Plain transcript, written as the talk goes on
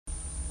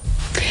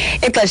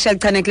Ixesha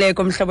elichanekileyo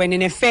komhlobweni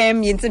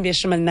neFM yintsimbi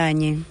yeshumi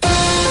nanye.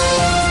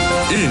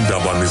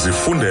 Iindaba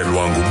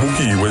nizifundelwa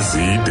nguBukiwe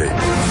Zide.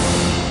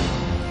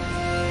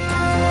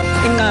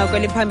 Inqaku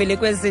eliphambili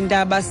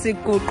kwezindaba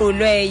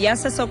Siguquliwe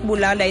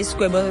yasesokubulala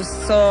isigwebo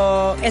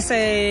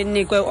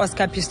esenikwe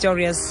Oscar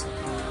Pistorius.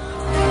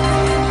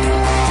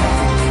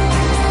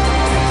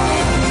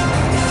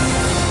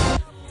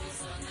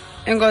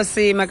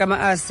 Enkosi magama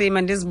asi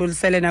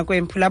mandizibulisele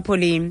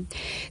nakwemphulaphuli.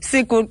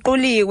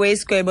 Siguquliwe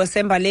isigwebo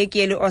sembaleki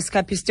yeli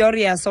Oscar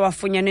Pistorius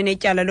owafunyanwa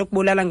netyala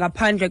lokubulala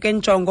ngaphandle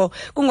kwenjongo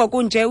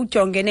kungokunje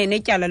ujongene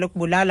netyala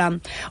lokubulala.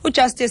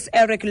 Ujustice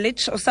Eric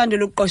Litch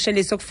usandula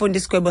ukuqoshelisa ukufunda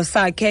isigwebo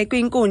sakhe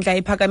kwinkundla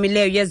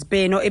ephakamileyo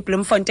yezibheno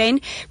eBloemfontein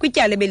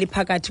kwityala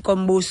ebeliphakathi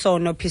kombuso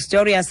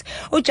noPistorius.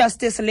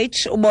 Ujustice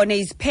Litch ubone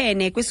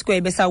iziphene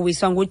kwisigwebo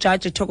esawiswa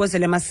ngujaji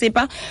Thokozele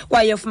Masipa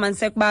kwaye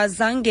ufumaniseke ukuba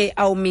zange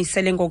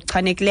awumisele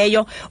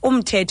ngokuchanekileyo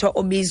umthetho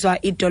obizwa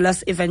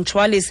idolus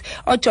eventualis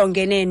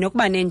ojongene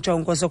nokuba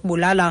nenjongo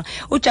zokubulala.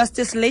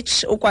 Ujustice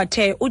Litch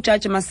ukwathe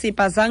ujaji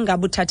Masipa zange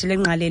abuthathele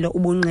ngqalelo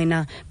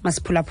ubungqina.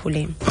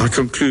 Masiphulaphule. I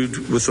conclude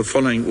with the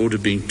following order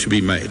to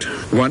be made.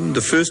 1.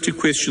 The first two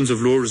questions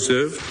of law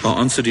reserve are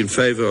answered in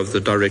favour of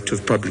the Director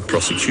of Public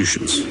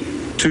Prosecutions.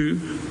 2.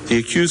 The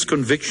accused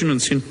conviction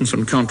and sentence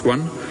on count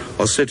 1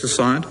 are set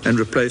aside and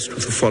replaced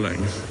with the following.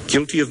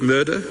 Guilty of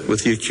murder,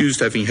 with the accused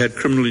having had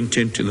criminal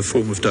intent in the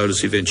form of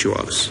dolus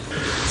eventualis.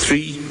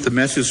 3. The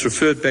matter is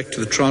referred back to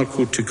the trial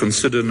court to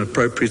consider an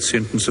appropriate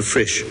sentence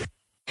afresh.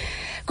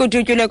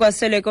 Kudutyulwe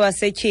kwaseleko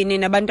wasetyhini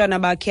nabantwana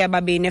bakhe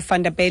ababini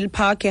eVanderbijl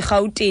Park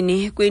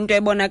eRhawutini kwinto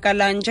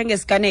ebonakala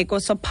njengesiganeko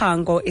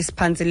sophango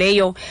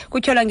esiphanzileyo.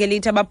 Kutyholwa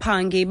ngelithi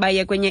abaphangi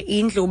baye kwenye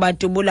indlu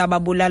badubula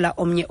babulala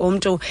omnye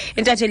umntu.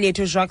 Intatheli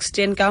yethu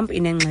Inqaku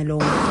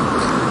inengxelo.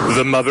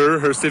 The mother,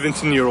 her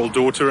 17-year-old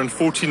daughter and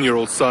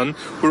 14-year-old son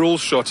were all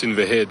shot in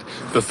the head.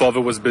 The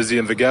father was busy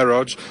in the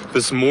garage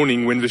this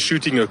morning when the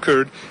shooting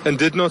occurred and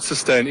did not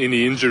sustain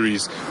any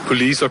injuries.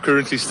 Police are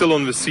currently still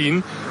on the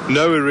scene.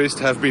 No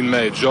arrests have been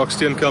made. Jacques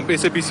Steenkamp,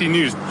 SABC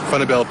News,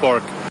 Vanderbijl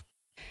Park.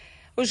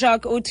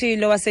 Jacques uthi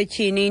lo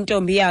wasetyhini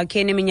intombi yakhe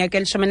eneminyaka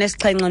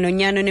eli-17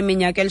 nonyana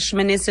oneminyaka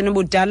eli-14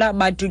 ubudala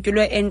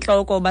badutyulwe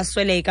entloko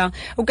basweleka,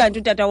 ukanti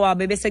utata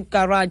wabo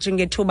besekugaraji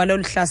ngethuba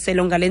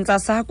loluhlaselo ngale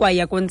ntsasa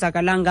kwaye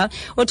akonzakalanga.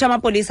 Uthi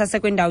amapolisa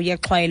asekwindawo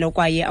yexhwayelo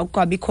kwaye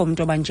akukabikho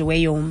mntu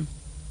obanjiweyo.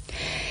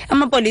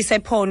 Amapolisa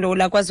ephondo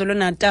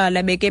laKwaZulu-Natal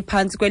abeke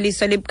phantsi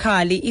kweliso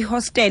elibukhali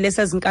ihostel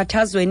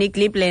esezinkathazweni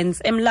iGlebelands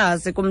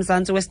eMlazi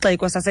kumzantsi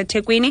wesixeko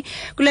saseThekwini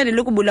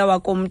kulandela ukubulawa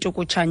komntu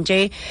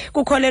kutshanje.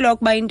 Kukholelwa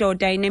ukuba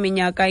indoda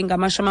eneminyaka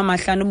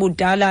engama-50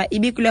 ubudala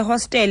ibikule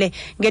hostele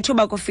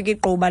ngethuba kufika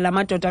igquba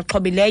lamadoda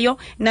axhobileyo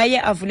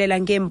naye avulela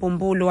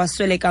ngeembumbulu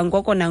wasweleka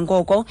ngoko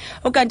nangoko,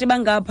 ukanti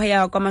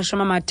bangaphaya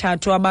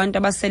kwama-30 abantu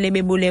abasele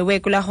bebulewe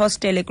kula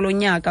hostele kulo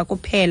nyaka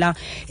kuphela.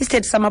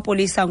 Isithethi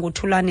samapolisa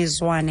nguThulani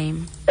Zwane.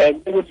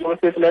 Ukuthi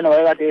uSisilena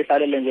wayekade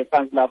ehlalele nje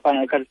phansi lapha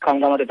ngekhathi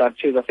siqhamuka amadoda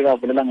athize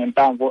asekavulela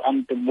ngentambo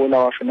amdubula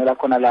washonela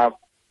khona lapho.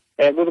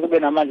 Kuze kube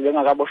namanje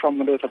bengakaboshwa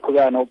umuntu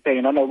osaqhubeka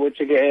nokuphenga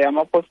nanokuthi-ke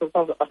amaphosta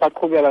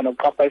asaqhubeka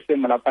nokuqapha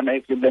isimo laphana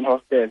eCleveland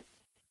Hostel.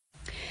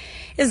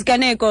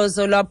 Iziganeko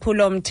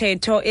zolwaphulo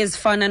mthetho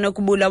ezifana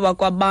nokubulawa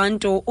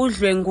kwabantu,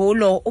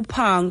 udlwengulo,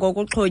 uphango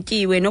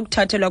kuxhotyiwe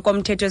nokuthathelwa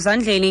komthetho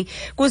ezandleni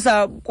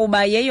kuza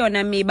kuba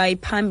yeyona miba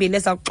iphambili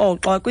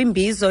ezakuxoxwa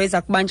kwimbizo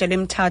ezakubanjelwa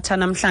eMthatha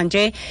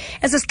namhlanje.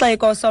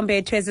 Esisixeko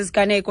sombethwe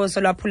iziganeko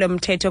zolwaphulo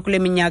mthetho kule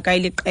minyaka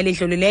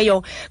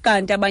elidlulileyo,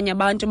 kanti abanye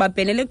abantu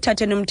babhenele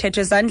ekuthatheni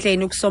umthetho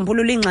ezandleni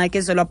ukusombulula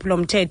ingxaki zolwaphulo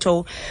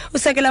mthetho.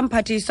 Usekela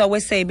mphathiswa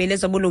wesebe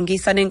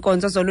lezobulungisa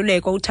nenkonzo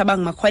zoluleko uThabang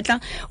Makhwetla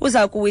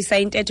uza kuwisa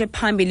intetho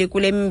phambili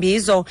kule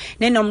mbizo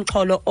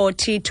nenomxholo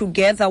othi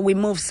Together We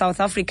Move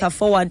South Africa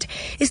Forward.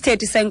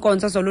 Isithethi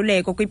senkonzo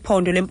zoluleko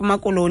kwiphondo leMpuma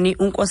Koloni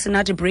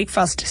uNkosinathi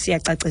Breakfast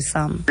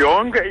siyacacisa.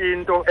 Yonke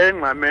into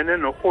engqamene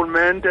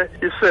norhulumente,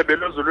 isebe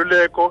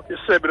lezoluleko,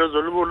 isebe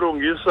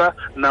lezobulungisa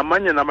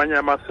namanye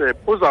amasebe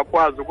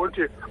uzakwazi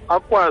ukuthi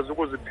akwazi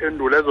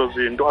ukuziphendula ezo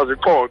zinto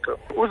azixoxe.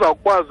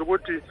 Uzakwazi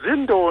ukuthi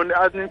zindoni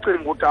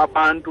azicinga ukuthi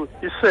abantu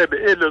isebe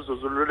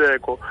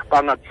elezoluleko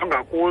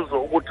bangajonga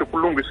kuzo ukuthi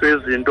kulungiswe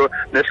izinto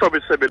nehlobo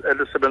isebe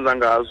elisebenza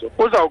ngazo.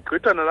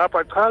 Uzawugqitha nalapha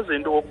achaze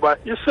into okuba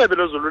isebe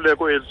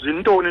lezoluleko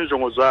ezintoni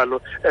injongo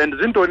zalo and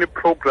zintoni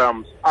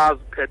programs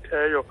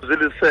aziphetheyo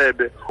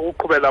zilisebe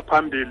ukuqhubela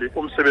phambili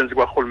umsebenzi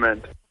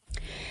karhulumente.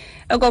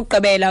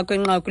 Okokugqibela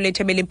kwinqaku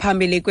lethu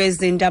ebeliphambili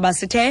kwezindaba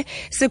sithe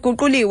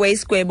siguquliwe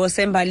isigwebo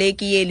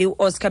sembaleki yeli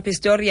Oscar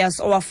Pistorius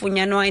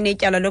owafunyanwa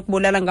enetyala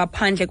lokubulala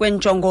ngaphandle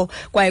kwenjongo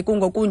kwaye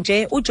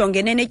kungokunje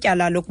ujongene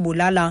netyala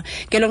lokubulala.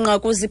 Ngelo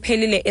nqaku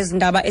ziphelile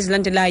ezindaba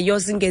ezilandelayo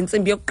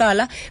zingentsimbi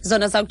yokuqala,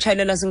 zona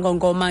zakutshayelelwa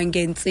zingongoma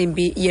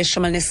ngentsimbi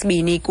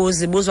ye-12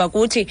 kuzibuzwa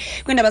kuthi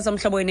kwindaba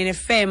zomhlobo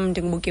weNFM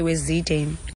ndinguBukiwe Zide.